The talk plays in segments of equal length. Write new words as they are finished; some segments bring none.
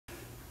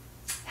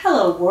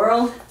Hello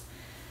world!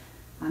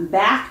 I'm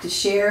back to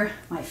share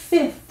my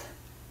 5th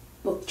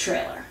book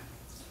trailer.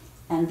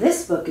 And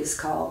this book is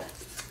called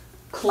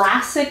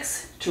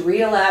Classics to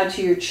Read Aloud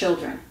to Your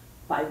Children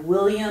by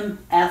William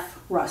F.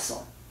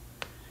 Russell.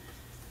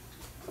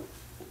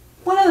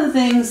 One of the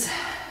things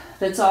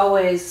that's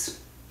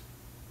always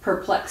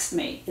perplexed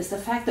me is the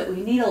fact that we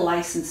need a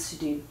license to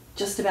do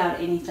just about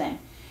anything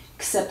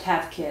except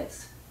have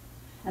kids.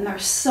 And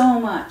there's so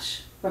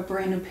much a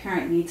brand new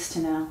parent needs to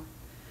know.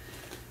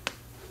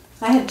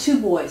 I had 2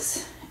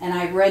 boys, and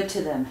I read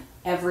to them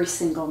every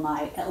single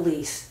night, at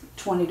least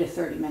 20 to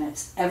 30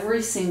 minutes,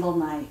 every single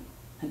night,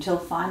 until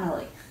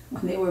finally,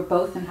 when they were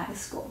both in high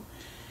school,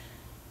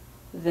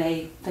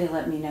 they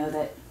let me know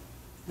that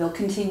they'll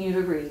continue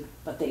to read,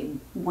 but they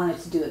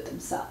wanted to do it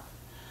themselves.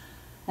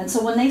 And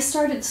so when they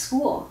started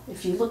school,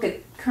 if you look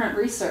at current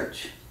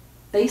research,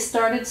 they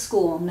started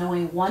school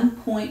knowing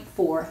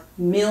 1.4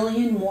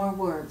 million more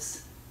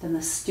words than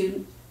the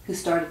student who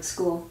started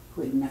school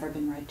who had never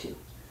been read to.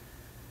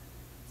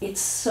 It's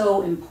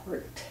so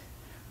important.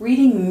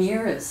 Reading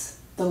mirrors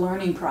the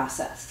learning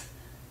process.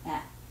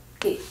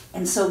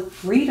 And so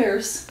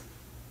readers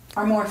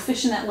are more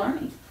efficient at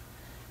learning,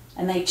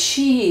 and they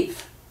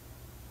achieve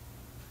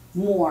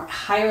more,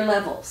 higher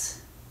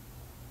levels.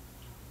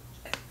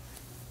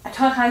 I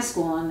taught high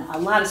school, and a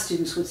lot of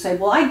students would say,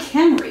 well, I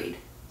can read,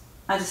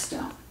 I just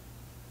don't.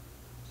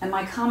 And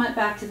my comment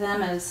back to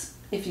them is,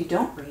 if you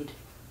don't read,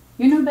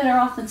 you're no better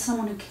off than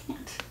someone who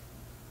can't.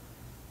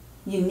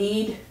 You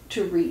need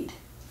to read.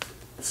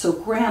 So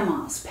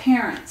grandmas,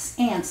 parents,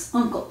 aunts,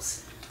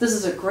 uncles, this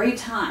is a great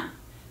time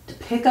to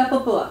pick up a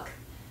book,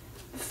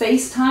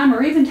 FaceTime,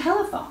 or even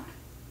telephone,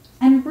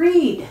 and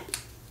read.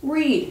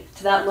 Read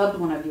to that loved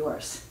one of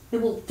yours.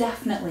 It will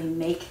definitely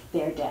make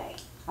their day,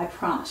 I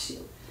promise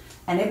you.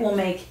 And it will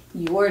make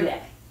your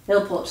day.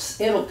 It'll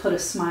put a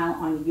smile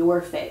on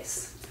your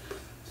face.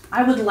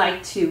 I would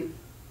like to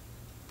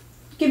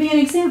give you an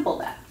example of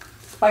that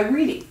by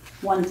reading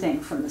one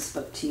thing from this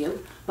book to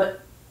you,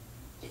 but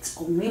it's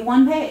only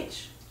 1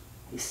 page.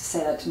 I used to say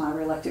that to my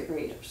reluctant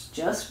readers.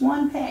 Just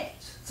 1 page.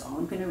 That's all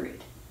I'm going to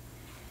read.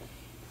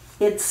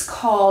 It's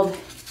called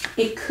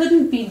It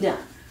Couldn't Be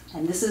Done.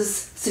 And this is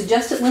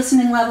suggested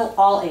listening level,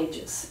 all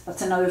ages.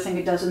 That's another thing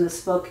it does in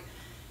this book.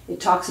 It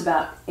talks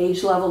about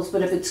age levels,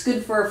 but if it's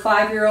good for a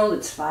 5-year-old,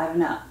 it's 5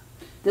 and up.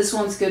 This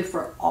one's good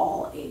for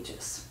all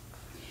ages.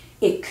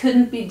 It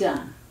Couldn't Be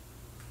Done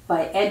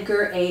by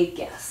Edgar A.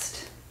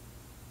 Guest.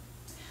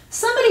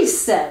 Somebody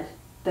said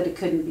that it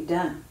couldn't be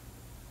done,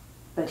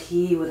 but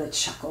he with a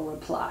chuckle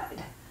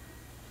replied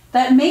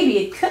that maybe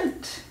it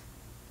couldn't,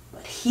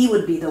 but he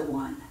would be the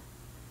one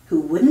who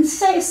wouldn't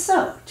say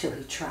so till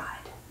he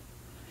tried.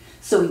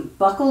 So he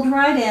buckled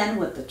right in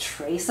with the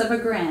trace of a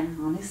grin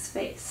on his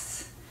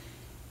face.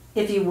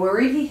 If he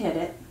worried he hit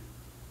it,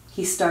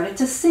 he started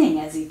to sing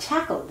as he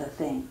tackled the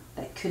thing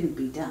that couldn't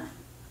be done,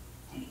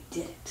 and he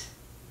did it.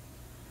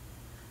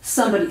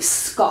 Somebody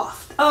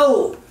scoffed,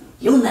 "Oh,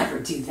 you'll never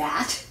do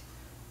that.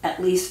 At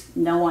least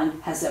no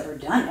one has ever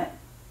done it."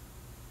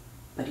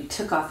 But he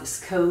took off his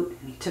coat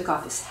and he took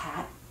off his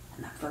hat,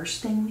 and the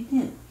first thing we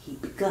knew,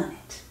 he'd begun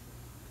it.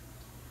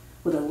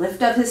 With a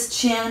lift of his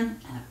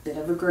chin and a bit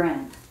of a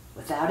grin,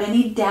 without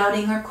any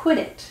doubting or quit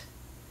it,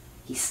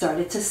 he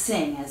started to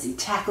sing as he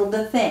tackled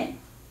the thing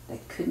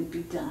that couldn't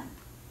be done,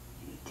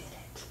 and he did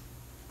it.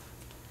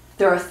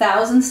 There are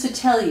thousands to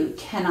tell you it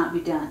cannot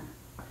be done.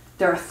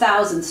 There are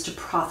thousands to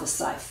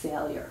prophesy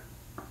failure.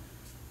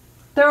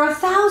 There are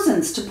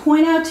thousands to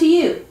point out to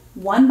you,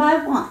 one by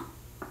one,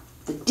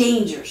 the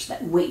dangers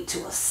that wait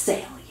to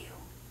assail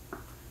you.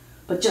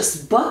 But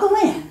just buckle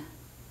in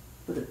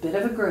with a bit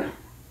of a grin.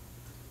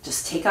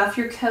 Just take off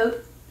your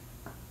coat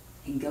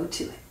and go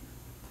to it.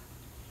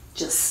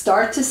 Just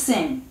start to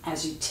sing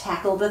as you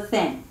tackle the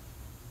thing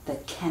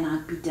that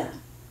cannot be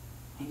done,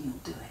 and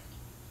you'll do it.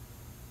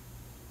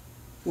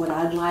 What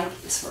I'd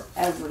like is for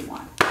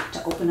everyone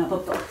to open up a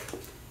book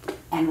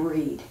and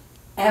read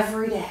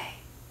every day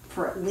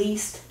for at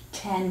least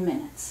 10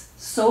 minutes.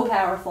 So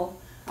powerful,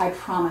 I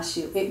promise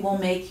you, it will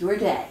make your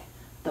day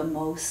the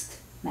most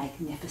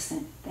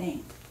magnificent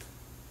thing.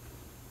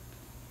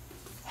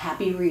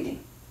 Happy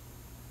reading.